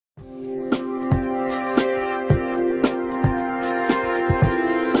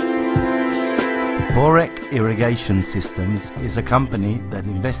Porec Irrigation Systems is a company that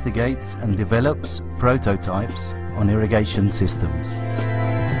investigates and develops prototypes on irrigation systems.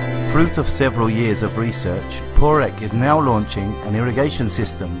 Fruit of several years of research, Porec is now launching an irrigation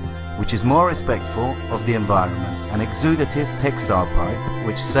system which is more respectful of the environment, an exudative textile pipe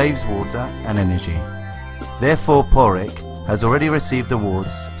which saves water and energy. Therefore, Porec has already received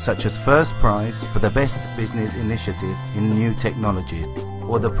awards such as First Prize for the Best Business Initiative in New Technology,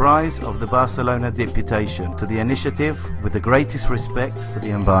 or the prize of the Barcelona Deputation to the initiative with the greatest respect for the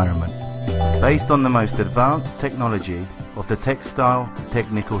environment. Based on the most advanced technology of the textile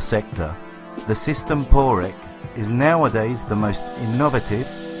technical sector, the system Porec is nowadays the most innovative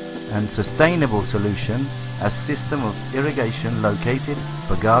and sustainable solution as system of irrigation located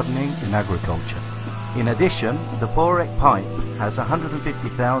for gardening and agriculture. In addition, the Porec pipe has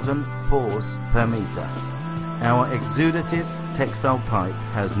 150,000 pores per meter. Our exudative textile pipe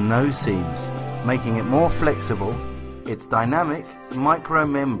has no seams, making it more flexible. Its dynamic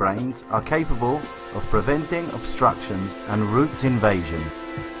micromembranes are capable of preventing obstructions and roots invasion.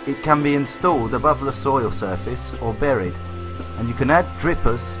 It can be installed above the soil surface or buried, and you can add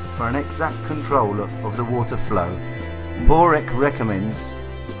drippers for an exact control of the water flow. Porec recommends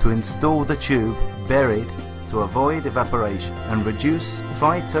to install the tube buried to avoid evaporation and reduce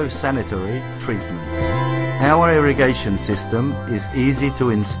phytosanitary treatments. Our irrigation system is easy to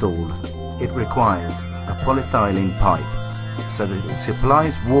install. It requires a polyethylene pipe so that it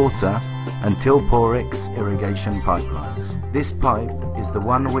supplies water until Porec's irrigation pipelines. This pipe is the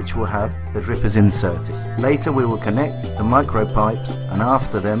one which will have the drippers inserted. Later we will connect the micropipes and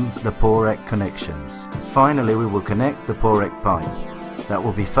after them the Porec connections. Finally we will connect the Porec pipe that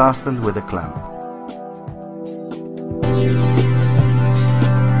will be fastened with a clamp.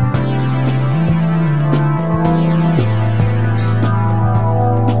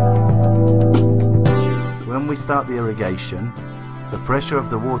 When we start the irrigation, the pressure of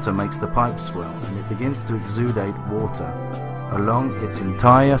the water makes the pipe swell and it begins to exudate water along its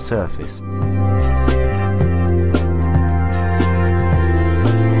entire surface.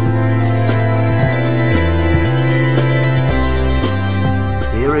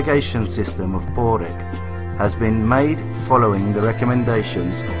 The irrigation system of Porec has been made following the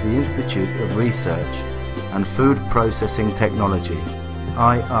recommendations of the Institute of Research and Food Processing Technology,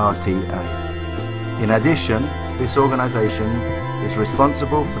 IRTA. In addition, this organization is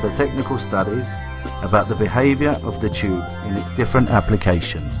responsible for the technical studies about the behavior of the tube in its different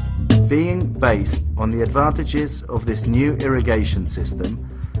applications. Being based on the advantages of this new irrigation system,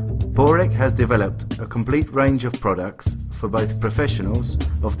 Porec has developed a complete range of products for both professionals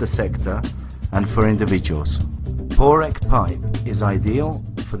of the sector and for individuals. Porec pipe is ideal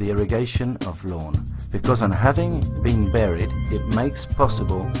for the irrigation of lawn because on having been buried it makes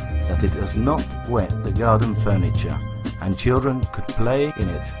possible that it does not wet the garden furniture and children could play in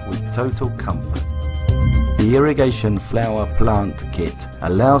it with total comfort. The irrigation flower plant kit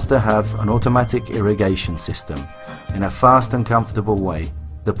allows to have an automatic irrigation system in a fast and comfortable way.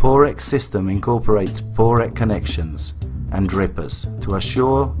 The Porec system incorporates Porec connections and drippers to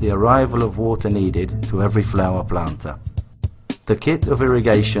assure the arrival of water needed to every flower planter. The kit of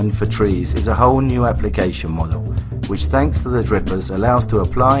irrigation for trees is a whole new application model, which thanks to the drippers allows to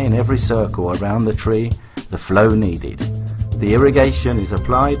apply in every circle around the tree the flow needed. The irrigation is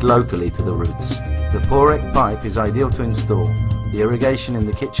applied locally to the roots. The Porec pipe is ideal to install the irrigation in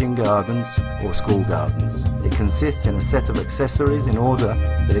the kitchen gardens or school gardens. It consists in a set of accessories in order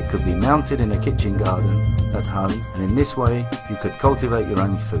that it could be mounted in a kitchen garden at home, and in this way you could cultivate your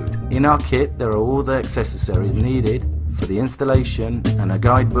own food. In our kit there are all the accessories needed for the installation and a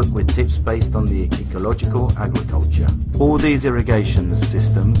guidebook with tips based on the ecological agriculture. All these irrigation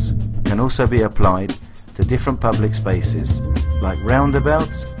systems can also be applied to different public spaces like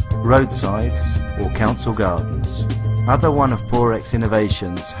roundabouts, roadsides or council gardens. Another one of Porec's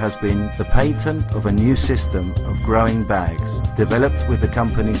innovations has been the patent of a new system of growing bags developed with the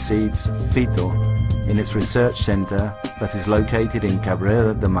company Seeds Fito in its research centre that is located in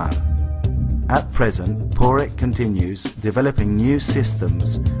Cabrera de Mar. At present, Porec continues developing new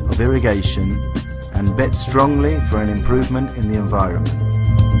systems of irrigation and bets strongly for an improvement in the environment.